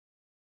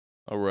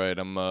Alright,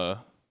 I'm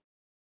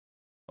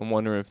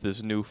wondering if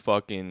this new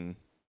fucking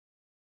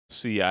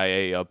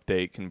CIA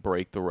update can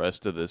break the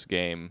rest of this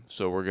game.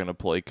 So we're gonna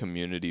play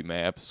community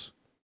maps.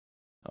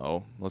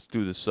 Oh, let's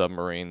do the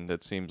submarine.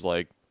 That seems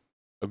like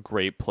a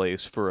great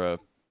place for a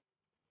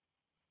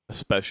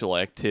special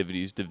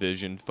activities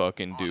division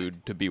fucking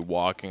dude to be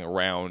walking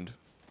around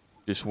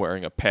just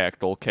wearing a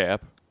Pactal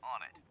cap.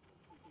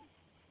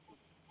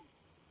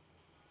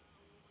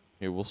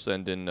 Here, we'll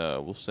send in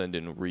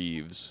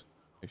Reeves.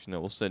 Actually,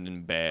 no, we'll send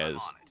in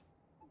Baz.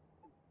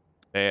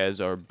 Baz,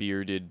 our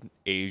bearded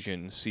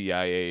Asian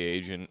CIA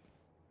agent,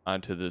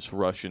 onto this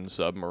Russian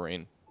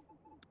submarine.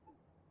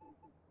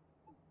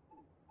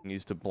 He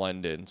needs to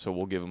blend in, so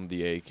we'll give him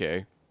the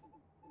AK.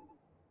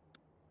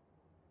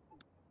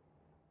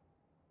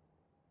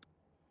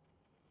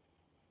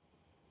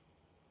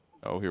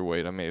 Oh, here,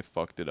 wait, I may have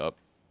fucked it up.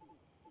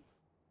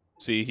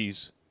 See,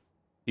 he's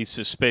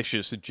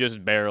suspicious,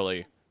 just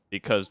barely,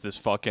 because this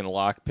fucking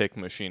lockpick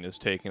machine is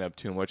taking up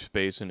too much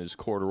space in his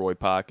corduroy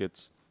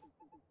pockets.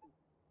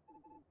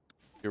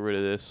 Get rid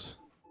of this.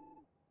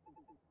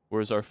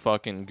 Where's our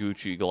fucking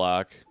Gucci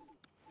Glock?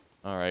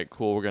 Alright,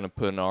 cool. We're gonna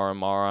put an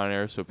RMR on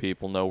there so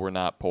people know we're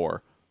not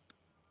poor.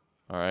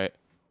 Alright.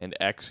 And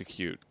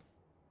execute.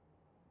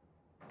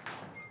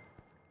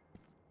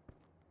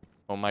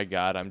 Oh my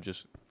god, I'm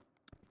just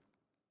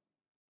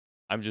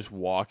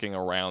walking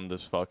around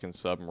this fucking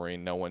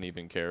submarine. No one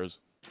even cares.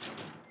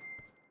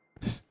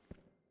 This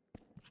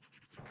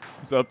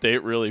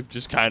update really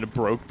just kind of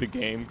broke the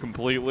game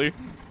completely.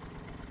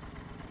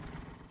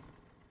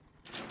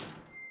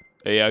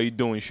 Hey, how you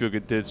doing, sugar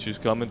tits?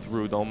 Just coming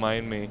through, don't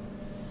mind me.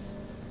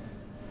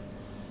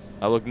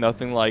 I look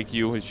nothing like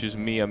you, it's just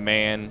me, a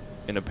man,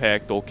 in a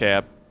Pactal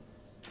cap.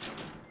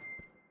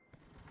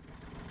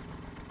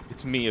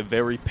 It's me, a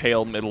very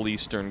pale Middle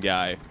Eastern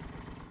guy,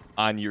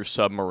 on your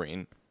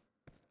submarine.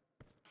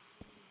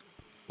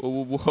 Whoa,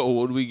 whoa, whoa,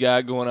 what do we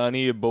got going on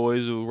here,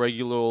 boys? A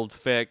regular old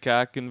fat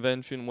cock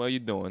convention? What you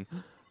doing?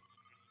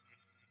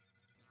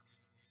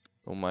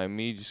 Don't mind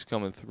me, just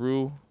coming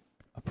through.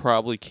 I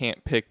probably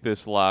can't pick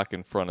this lock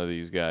in front of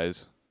these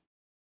guys.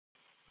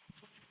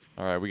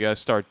 Alright, we gotta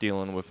start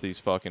dealing with these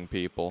fucking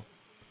people.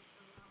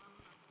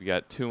 We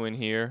got 2 in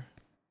here.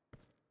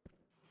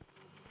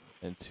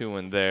 And 2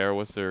 in there.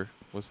 What's their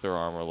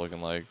armor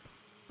looking like?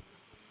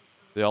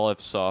 They all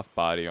have soft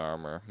body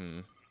armor.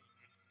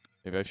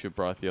 Maybe I should have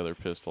brought the other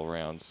pistol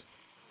rounds.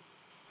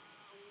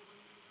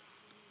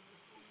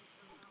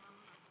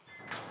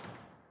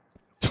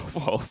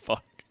 Oh,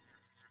 fuck.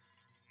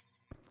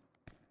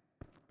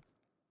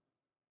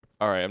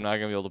 Alright, I'm not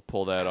gonna be able to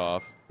pull that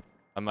off.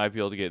 I might be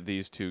able to get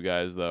these 2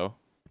 guys, though.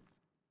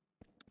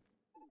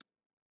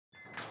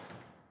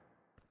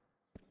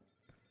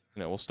 You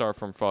know, we'll start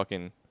from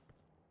fucking...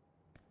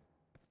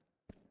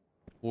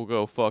 We'll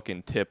go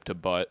fucking tip to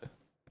butt.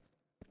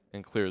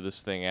 And clear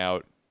this thing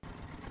out.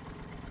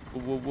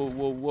 Whoa, whoa,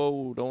 whoa,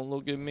 whoa. Don't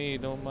look at me.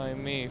 Don't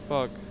mind me.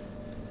 Fuck.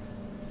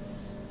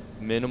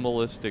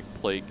 Minimalistic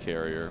plate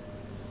carrier.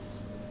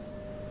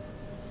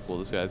 Well,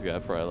 this guy's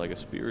got probably like a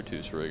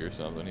Spiritus rig or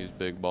something. He's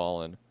big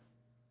ballin'.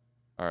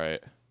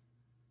 Alright.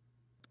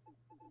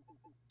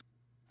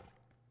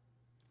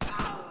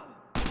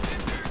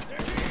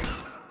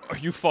 Are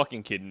you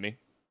fucking kidding me?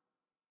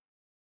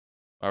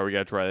 Alright, we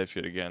gotta try that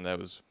shit again. That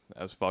was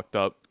fucked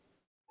up.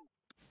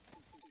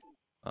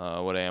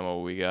 What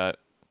ammo we got?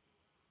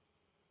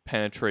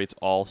 Penetrates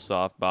all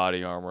soft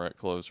body armor at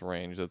close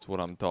range. That's what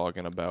I'm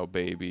talking about,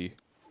 baby.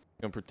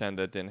 Gonna pretend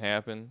that didn't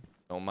happen.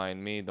 Don't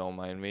mind me, don't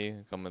mind me.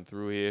 Coming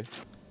through here.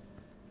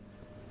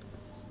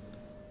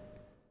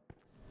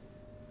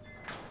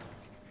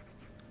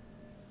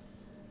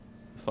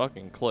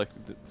 Fucking click.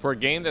 For a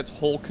game that's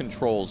whole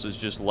controls is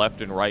just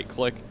left and right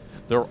click,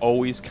 they're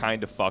always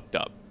kind of fucked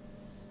up.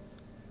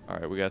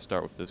 Alright, we gotta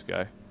start with this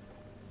guy.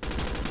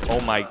 Oh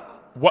my...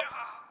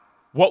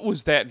 What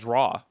was that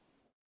draw?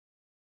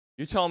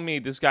 You're telling me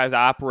this guy's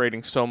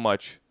operating so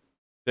much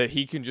that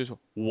he can just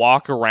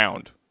walk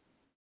around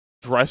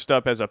dressed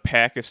up as a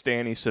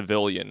Pakistani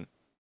civilian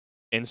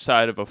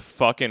inside of a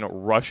fucking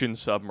Russian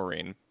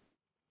submarine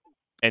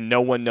and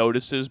no one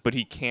notices, but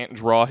he can't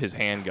draw his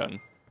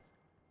handgun.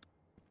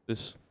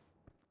 This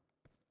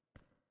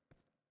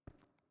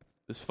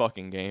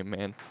fucking game,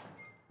 man.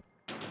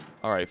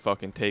 Alright,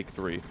 fucking take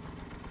 3.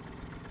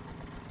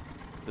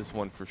 This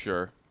one for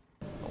sure.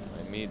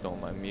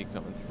 Don't mind me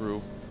coming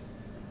through.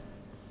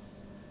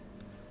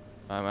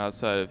 I'm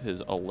outside of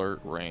his alert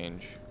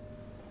range.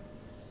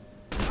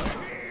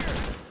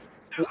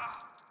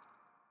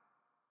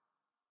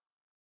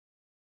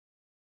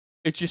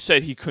 It just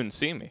said he couldn't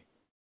see me.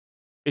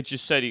 It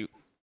just said he... Are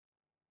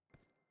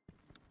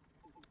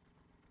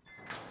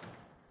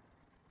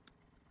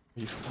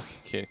you fucking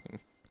kidding me?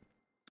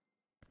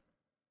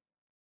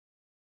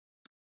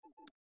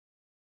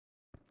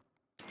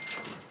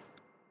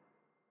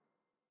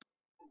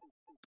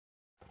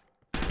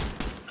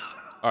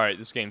 Alright,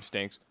 this game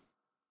stinks.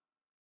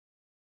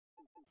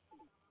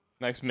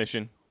 Next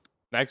mission.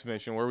 Next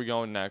mission. Where are we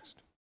going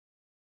next?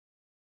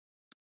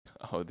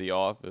 Oh, the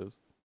office.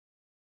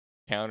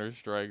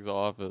 Counter-Strike's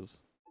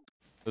office.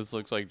 This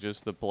looks like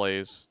just the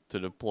place to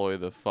deploy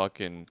the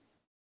fucking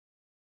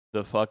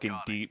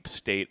deep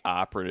state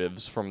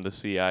operatives from the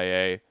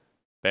CIA.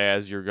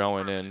 Baz, you're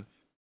going in.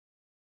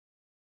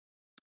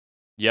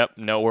 Yep,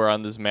 nowhere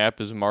on this map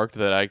is marked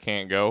that I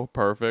can't go.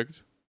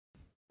 Perfect.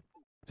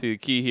 See, the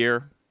key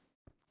here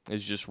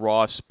is just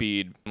raw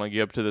speed. I'm going to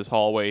get up to this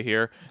hallway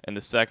here, and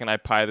the second I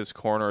pie this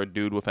corner, a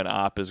dude with an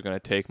op is going to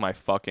take my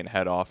fucking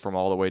head off from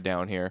all the way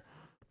down here.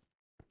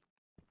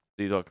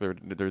 See, look,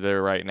 they're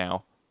there right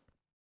now.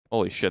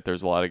 Holy shit,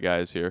 there's a lot of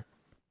guys here.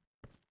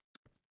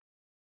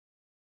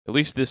 At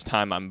least this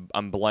time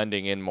I'm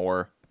blending in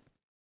more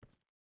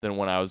than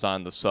when I was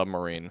on the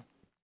submarine.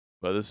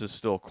 But this is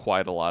still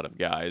quite a lot of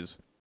guys.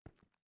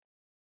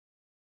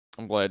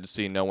 I'm glad to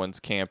see no one's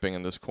camping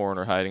in this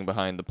corner hiding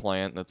behind the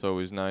plant. That's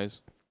always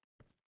nice.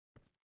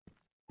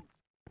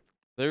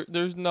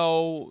 There's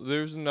no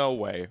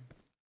way.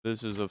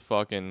 This is a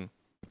fucking...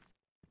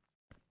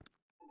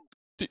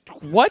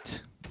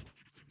 What?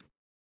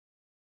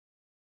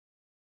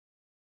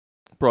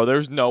 Bro,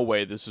 there's no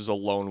way this is a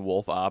lone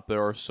wolf op.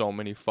 There are so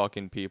many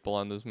fucking people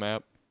on this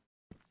map.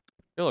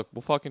 Hey, look,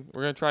 we're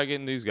gonna try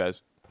getting these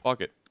guys.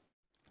 Fuck it.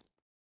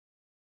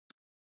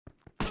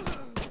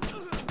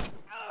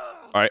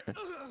 Alright.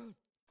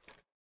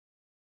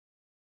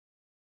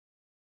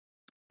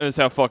 This is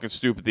how fucking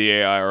stupid the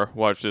AI are.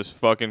 Watch this.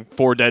 Fucking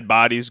 4 dead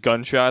bodies,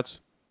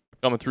 gunshots.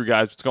 Coming through,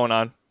 guys. What's going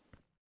on?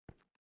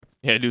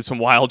 Yeah, dude, some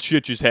wild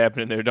shit just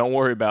happening there. Don't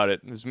worry about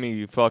it. It's me,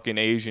 you fucking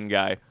Asian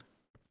guy.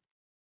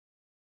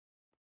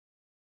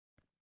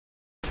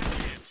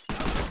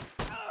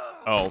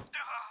 Oh.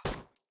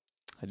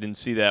 I didn't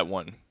see that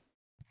one.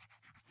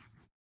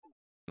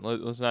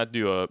 Let's not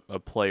do a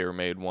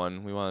player-made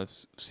one. We want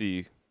to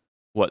see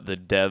what the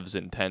devs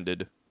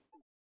intended.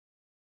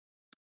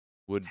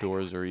 Wood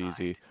doors are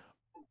easy.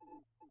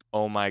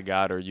 Oh my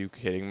god, are you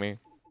kidding me?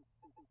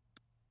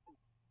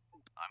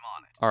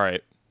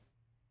 Alright.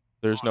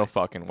 There's no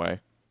fucking way.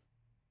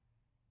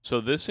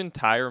 So this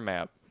entire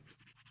map,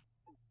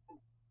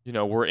 you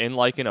know, we're in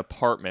like an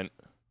apartment.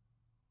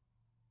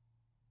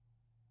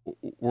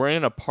 We're in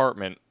an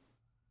apartment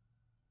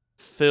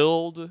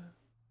filled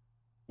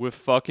with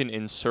fucking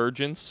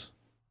insurgents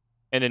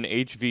and an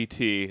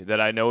HVT that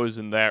I know is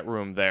in that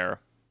room there.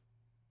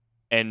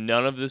 And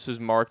none of this is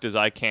marked as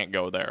I can't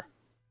go there.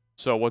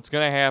 So what's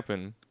going to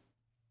happen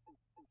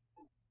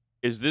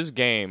is this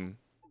game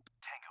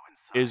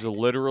is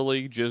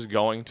literally just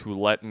going to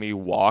let me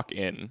walk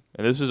in.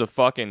 And this is a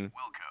fucking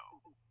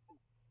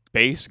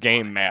base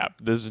game map.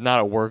 This is not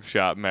a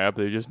workshop map.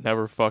 They just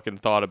never fucking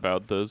thought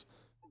about this.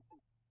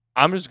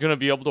 I'm just going to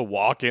be able to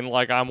walk in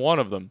like I'm one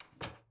of them.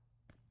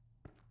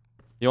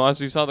 You want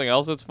to see something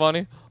else that's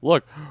funny?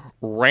 Look,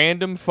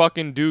 random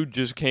fucking dude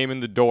just came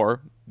in the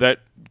door that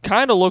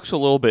kind of looks a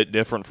little bit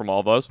different from all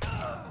of us.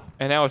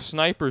 And now a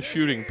sniper's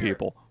shooting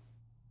people.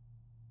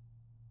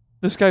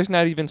 This guy's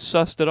not even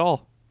sussed at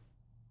all.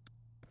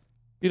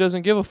 He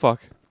doesn't give a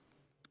fuck.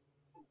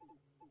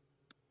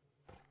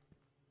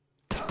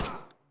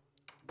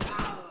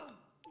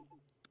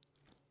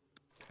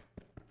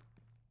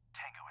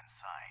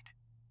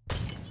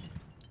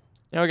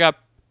 Now we got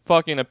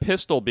fucking a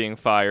pistol being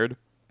fired.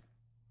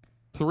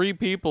 3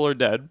 people are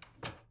dead.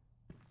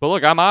 But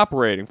look, I'm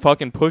operating.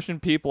 Fucking pushing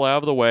people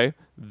out of the way.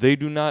 They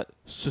do not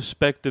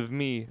suspect of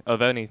me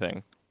of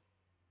anything.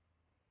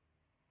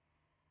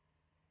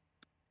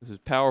 This is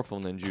powerful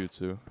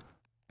ninjutsu.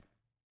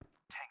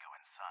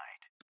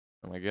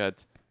 Oh my god.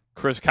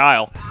 Chris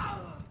Kyle.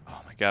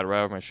 Oh my god,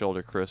 right over my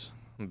shoulder, Chris.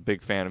 I'm a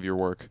big fan of your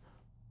work.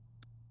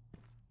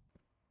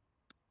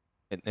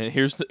 And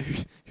here's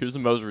the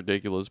most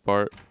ridiculous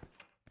part.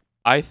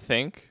 I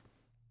think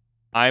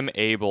I'm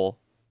able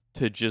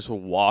to just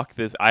walk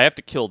this. I have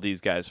to kill these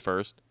guys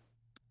first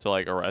to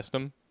like arrest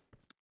them.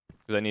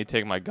 Because I need to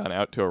take my gun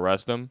out to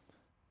arrest them.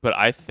 But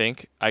I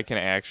think I can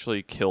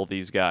actually kill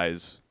these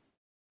guys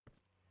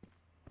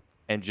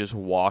and just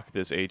walk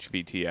this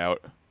HVT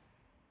out.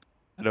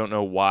 I don't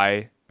know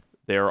why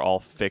they're all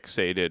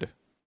fixated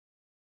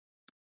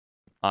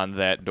on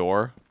that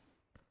door,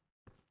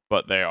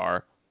 but they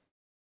are.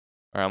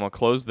 Alright, I'm going to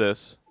close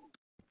this.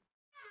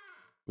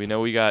 We know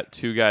we got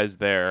 2 guys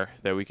there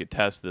that we could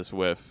test this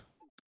with.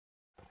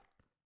 So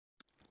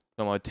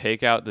I'm going to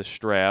take out the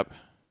strap.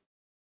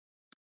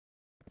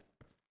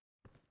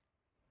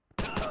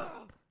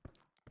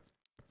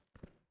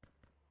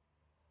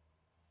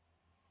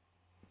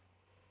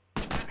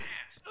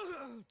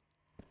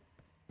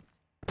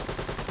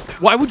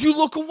 Why would you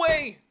look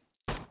away?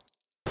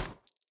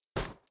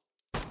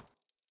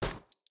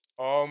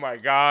 Oh my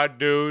god,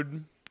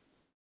 dude.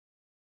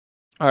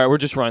 Alright, we're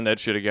just running that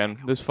shit again.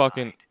 This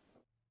fucking...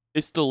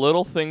 It's the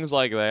little things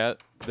like that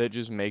that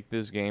just make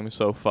this game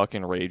so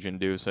fucking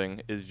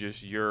rage-inducing. Is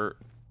just your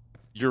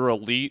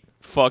elite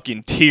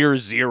fucking tier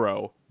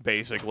 0,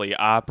 basically,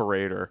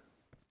 operator.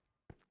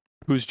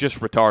 Who's just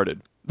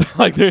retarded.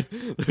 Like,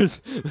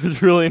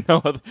 there's really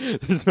no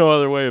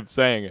other way of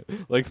saying it.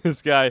 Like,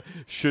 this guy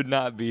should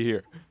not be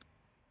here.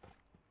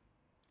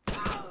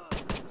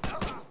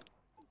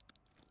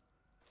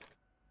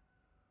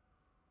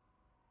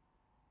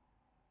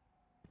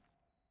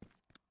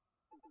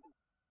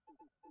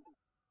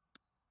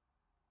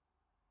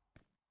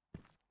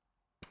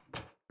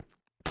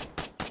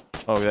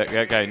 Oh,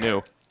 that guy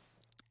knew.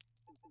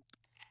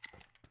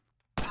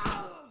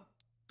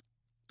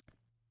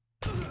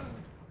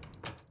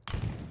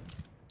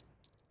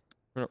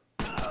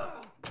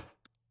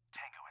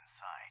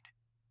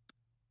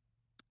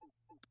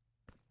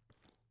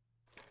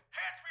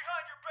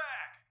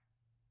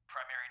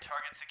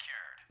 Target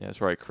secured. Yeah, that's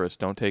right, Chris.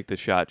 Don't take the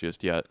shot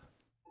just yet.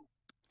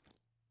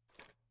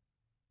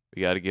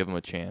 We got to give him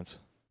a chance.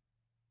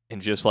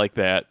 And just like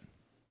that.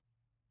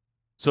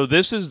 So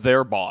this is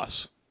their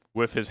boss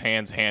with his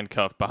hands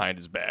handcuffed behind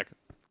his back.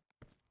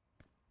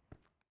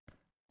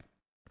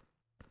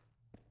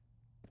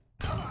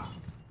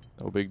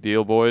 No big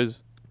deal,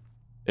 boys.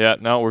 Yeah,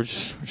 no, we're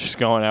just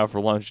going out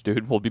for lunch,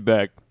 dude. We'll be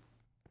back.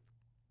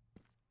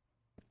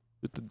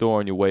 Put the door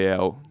on your way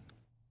out.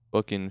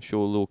 Fucking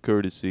show a little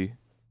courtesy.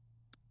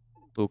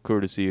 Little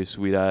courtesy,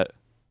 sweetheart.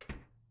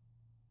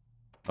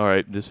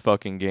 Alright, this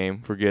fucking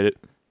game. Forget it.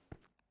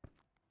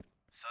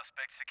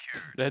 Suspect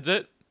secured. That's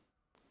it?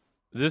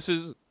 This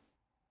is...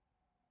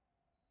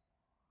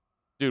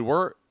 Dude,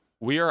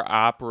 we are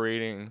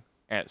operating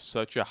at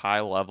such a high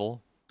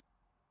level.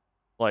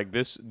 Like,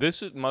 this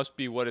must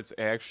be what it's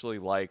actually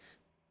like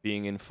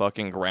being in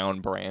fucking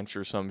Ground Branch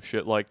or some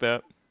shit like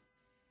that.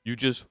 You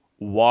just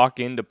walk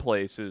into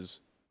places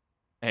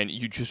and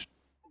you just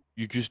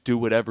do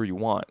whatever you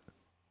want.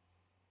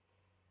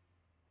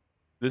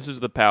 This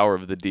is the power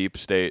of the deep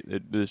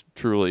state. This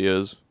truly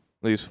is.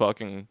 These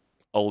fucking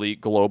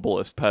elite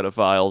globalist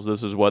pedophiles,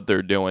 this is what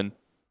they're doing.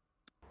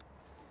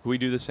 Can we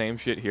do the same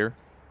shit here?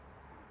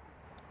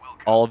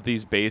 All of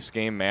these base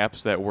game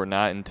maps that were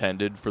not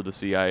intended for the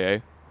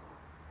CIA.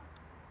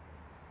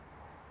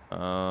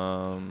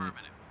 I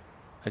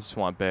just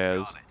want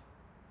Baz.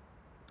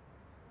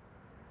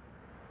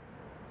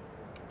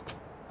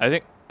 I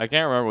can't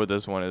remember what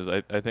this one is.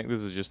 I think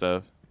this is just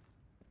I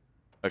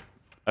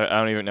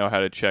don't even know how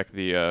to check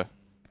the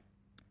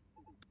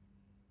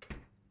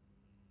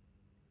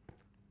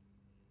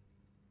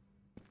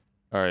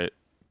Alright.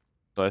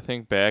 So I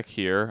think back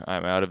here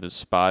I'm out of his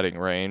spotting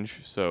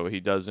range, so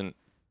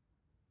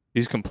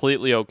he's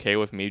completely okay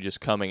with me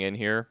just coming in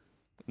here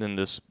in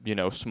this, you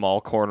know, small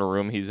corner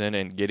room he's in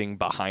and getting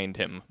behind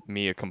him,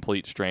 me, a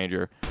complete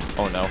stranger.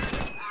 Oh no.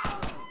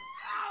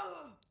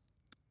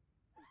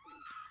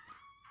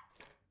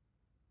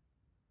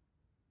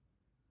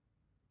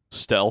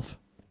 Stealth.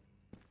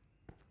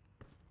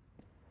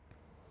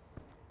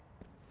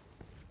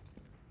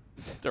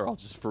 They're all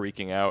just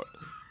freaking out.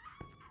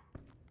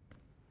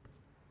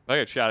 If I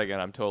get shot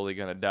again, I'm totally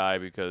gonna die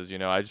because, you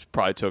know, I just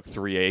probably took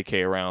 3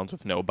 AK rounds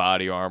with no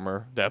body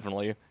armor.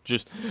 Definitely.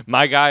 Just,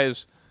 my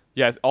guys...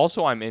 Yes,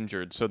 also I'm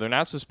injured, so they're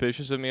not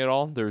suspicious of me at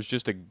all. There's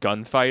just a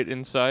gunfight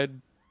inside,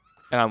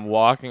 and I'm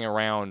walking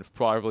around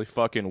probably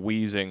fucking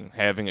wheezing,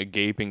 having a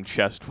gaping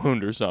chest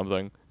wound or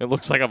something. It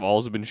looks like I've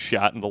also been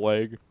shot in the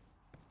leg.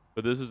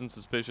 But this isn't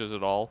suspicious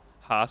at all.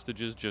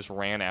 Hostages just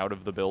ran out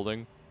of the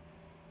building.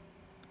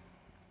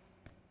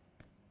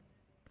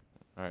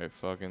 Alright,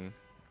 fucking...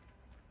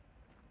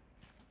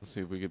 Let's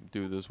see if we can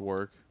do this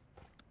work.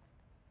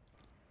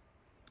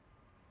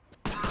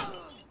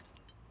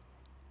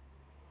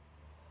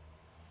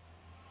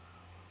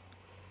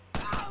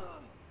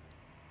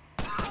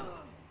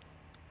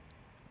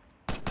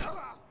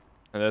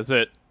 And that's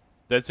it.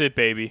 That's it,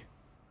 baby.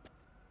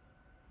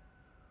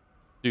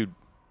 Dude.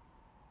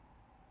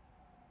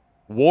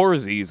 War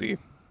is easy.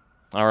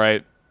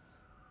 Alright?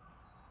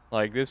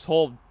 Like, this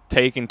whole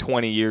taking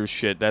 20 years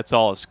shit, that's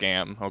all a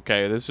scam,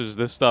 okay? This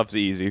stuff's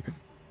easy.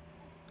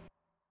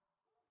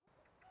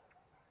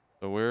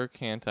 So where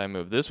can't I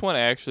move? This one,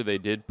 actually, they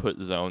did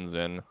put zones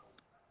in.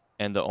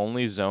 And the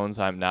only zones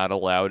I'm not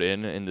allowed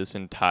in this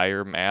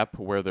entire map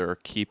where they're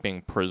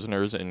keeping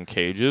prisoners in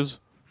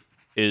cages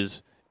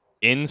is...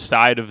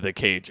 inside of the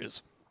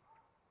cages.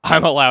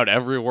 I'm allowed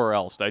everywhere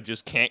else. I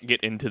just can't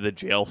get into the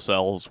jail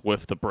cells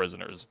with the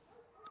prisoners.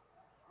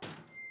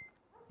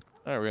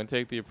 Alright, we're going to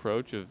take the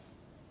approach of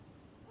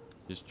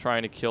just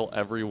trying to kill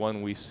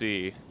everyone we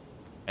see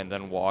and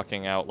then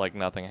walking out like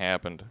nothing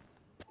happened.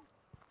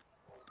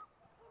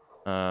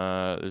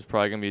 There's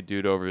probably going to be a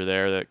dude over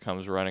there that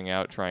comes running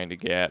out trying to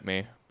get at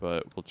me,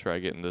 but we'll try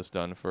getting this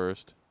done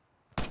first.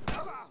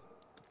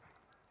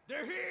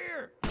 They're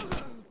here!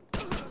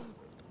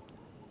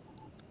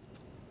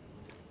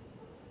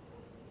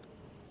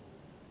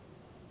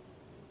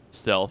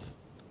 Stealth.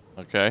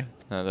 Okay,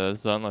 now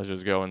that's done. Let's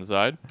just go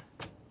inside.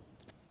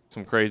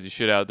 Some crazy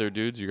shit out there,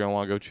 dudes. You're gonna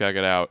want to go check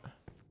it out.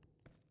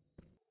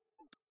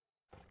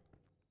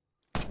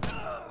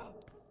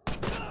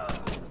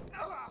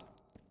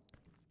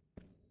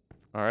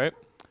 Alright.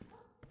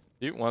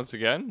 Once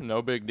again,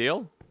 no big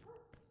deal.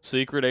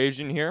 Secret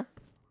agent here.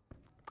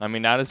 I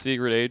mean, not a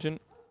secret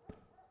agent.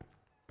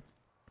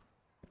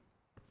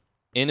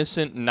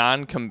 Innocent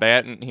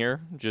non-combatant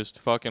here. Just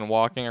fucking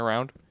walking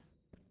around.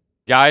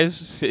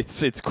 Guys,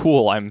 it's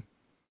cool. I'm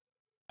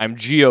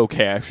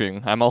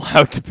geocaching. I'm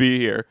allowed to be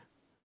here.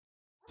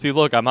 See,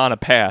 look, I'm on a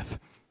path.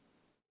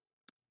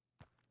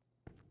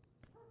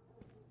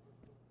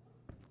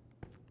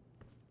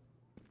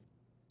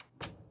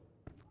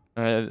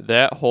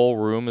 That whole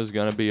room is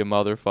gonna be a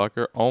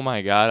motherfucker. Oh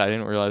my god, I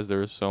didn't realize there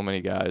were so many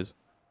guys.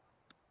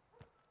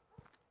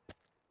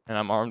 And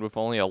I'm armed with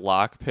only a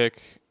lockpick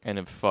and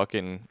a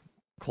fucking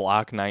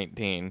Glock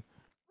 19.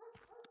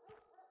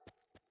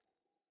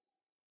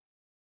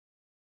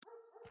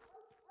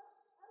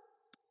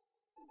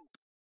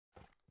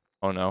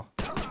 Oh no.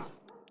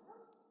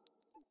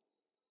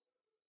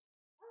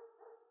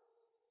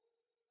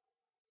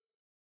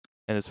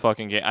 And this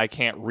fucking game, I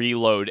can't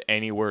reload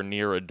anywhere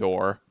near a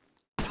door.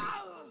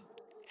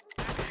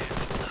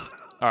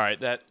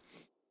 Alright, that...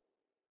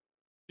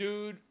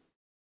 Dude,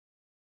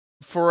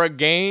 for a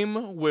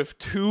game with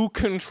 2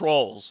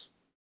 controls,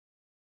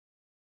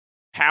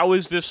 how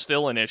is this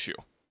still an issue?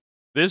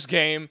 This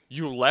game,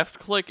 you left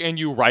click and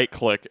you right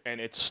click, and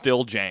it's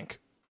still jank.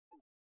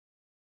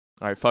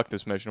 Alright, fuck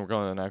this mission. We're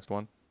going to the next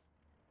one.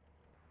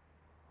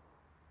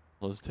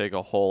 Let's take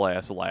a whole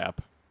ass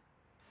lap.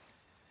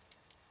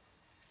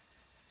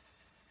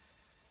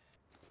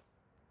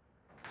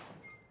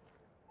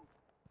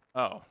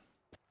 Oh.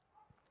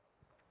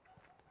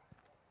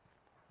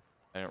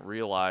 I didn't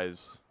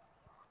realize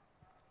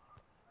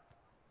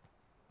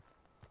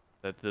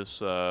that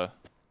this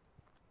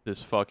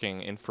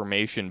fucking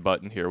information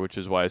button here, which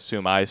is why I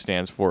assume I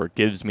stands for,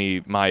 gives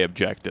me my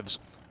objectives.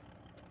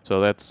 So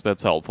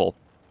that's helpful.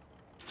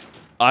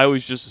 I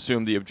always just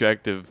assume the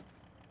objective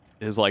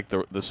is like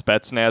the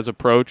Spetsnaz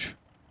approach,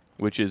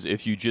 which is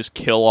if you just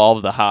kill all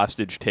of the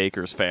hostage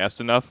takers fast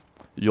enough,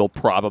 you'll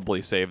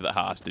probably save the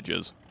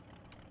hostages.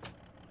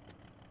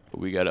 But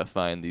we gotta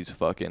find these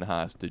fucking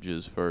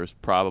hostages first,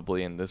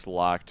 probably in this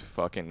locked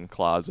fucking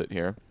closet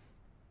here.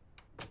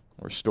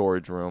 Or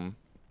storage room.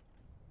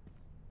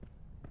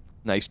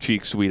 Nice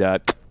cheek,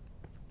 sweetheart.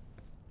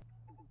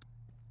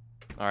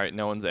 Alright,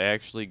 no one's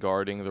actually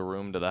guarding the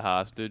room to the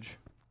hostage.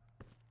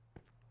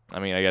 I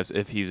mean, I guess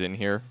if he's in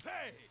here.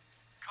 Hey!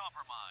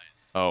 Compromise.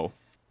 Oh.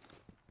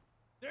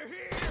 They're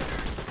here!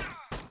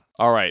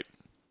 Alright.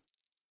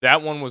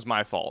 That one was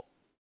my fault.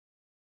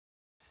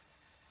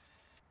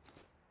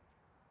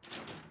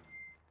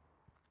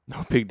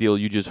 No big deal,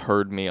 you just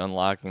heard me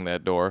unlocking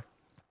that door.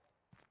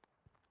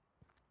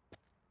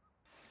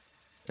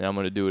 And I'm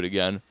gonna do it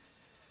again.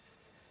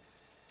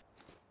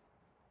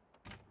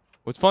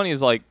 What's funny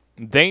is, like,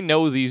 they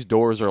know these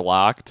doors are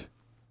locked,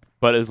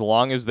 but as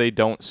long as they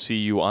don't see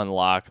you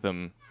unlock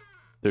them,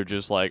 they're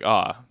just like,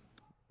 ah,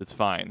 it's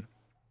fine.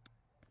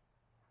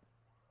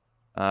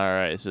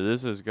 Alright, so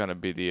this is gonna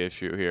be the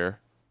issue here.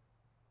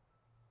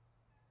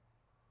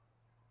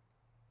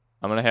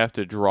 I'm gonna have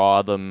to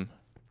draw them.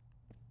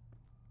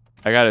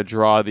 I gotta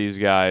draw these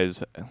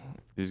guys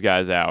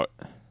out.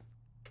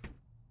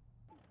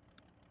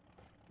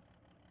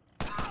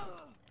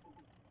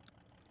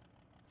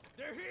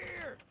 They're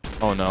here!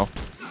 Oh no.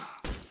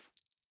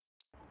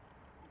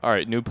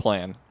 Alright, new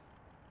plan.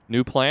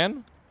 New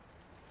plan?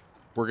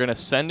 We're gonna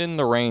send in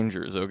the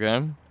Rangers,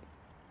 okay?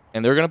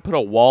 And they're gonna put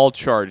a wall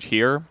charge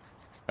here,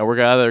 and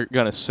we're either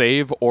gonna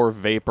save or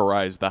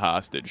vaporize the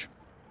hostage.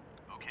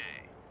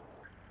 Okay.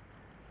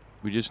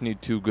 We just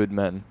need 2 good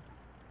men.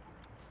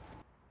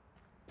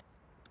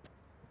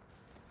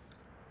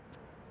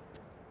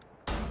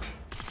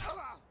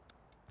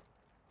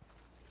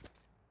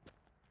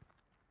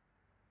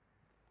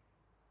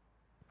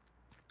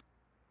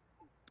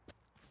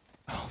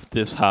 Oh,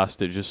 this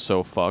hostage is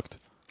so fucked.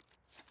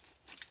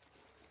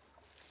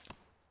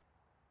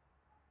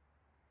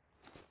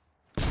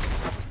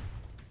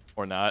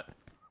 Or not.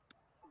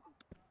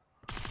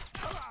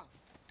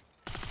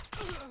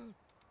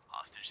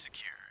 Hostage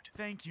secured.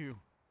 Thank you.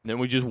 Then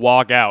we just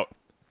walk out.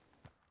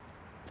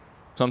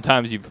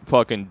 Sometimes you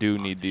fucking do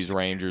need these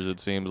Rangers, it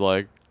seems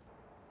like.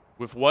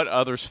 With what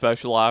other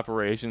special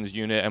operations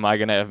unit am I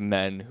gonna have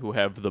men who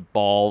have the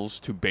balls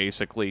to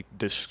basically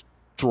destroy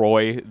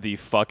the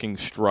fucking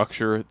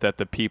structure that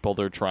the people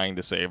they're trying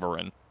to save are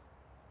in?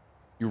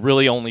 You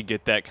really only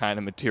get that kind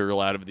of material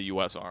out of the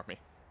U.S. Army.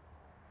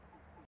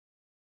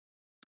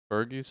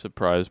 Fergie's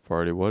surprise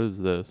party, what is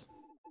this?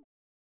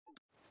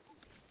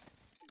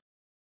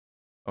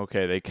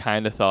 Okay, they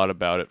kind of thought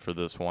about it for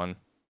this one.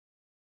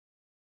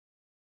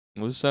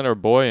 Let's send our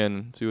boy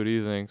in, see what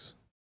he thinks.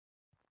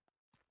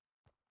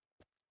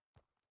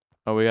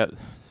 Oh, we got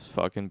this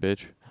fucking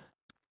bitch.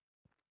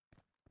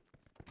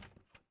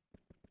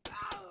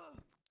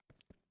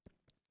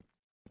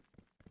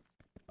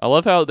 I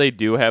love how they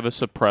do have a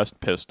suppressed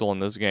pistol in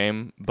this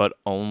game, but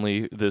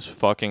only this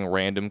fucking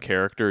random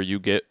character you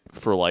get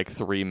for like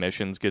 3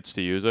 missions gets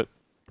to use it.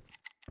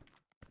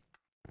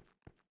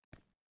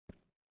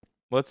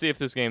 Let's see if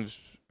this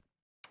game's...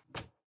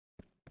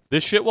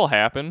 This shit will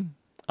happen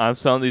on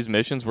some of these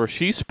missions where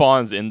she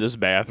spawns in this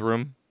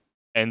bathroom,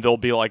 and there'll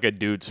be like a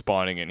dude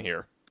spawning in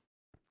here.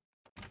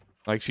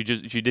 Like she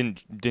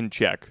didn't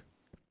check.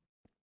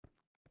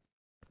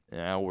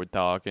 Now we're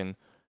talking.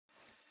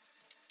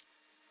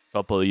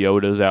 Couple of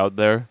Yodas out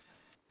there.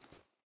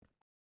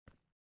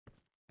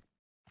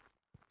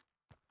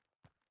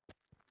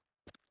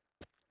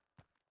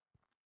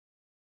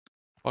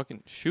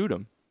 Fucking shoot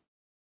him.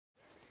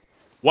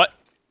 What?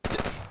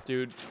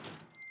 Dude.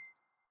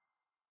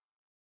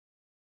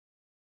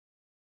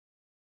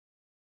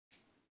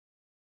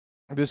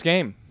 This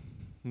game.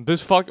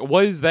 This fuck.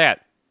 What is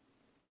that?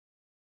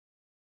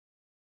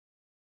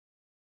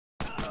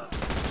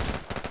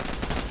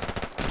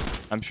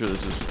 I'm sure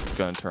this is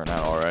gonna turn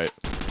out all right.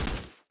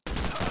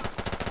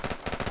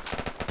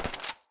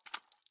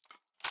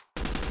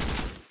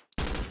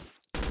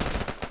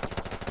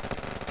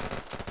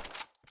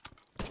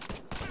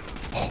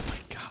 Oh my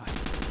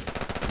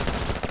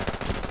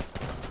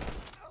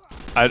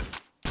god.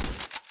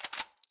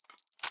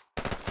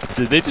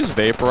 Did they just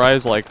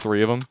vaporize like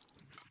 3 of them?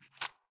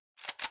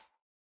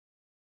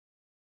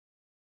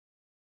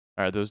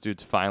 Alright, those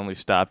dudes finally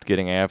stopped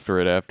getting after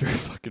it after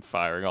fucking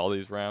firing all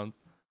these rounds.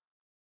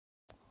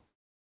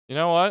 You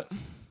know what?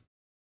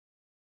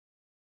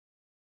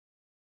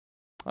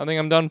 I think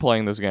I'm done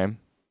playing this game.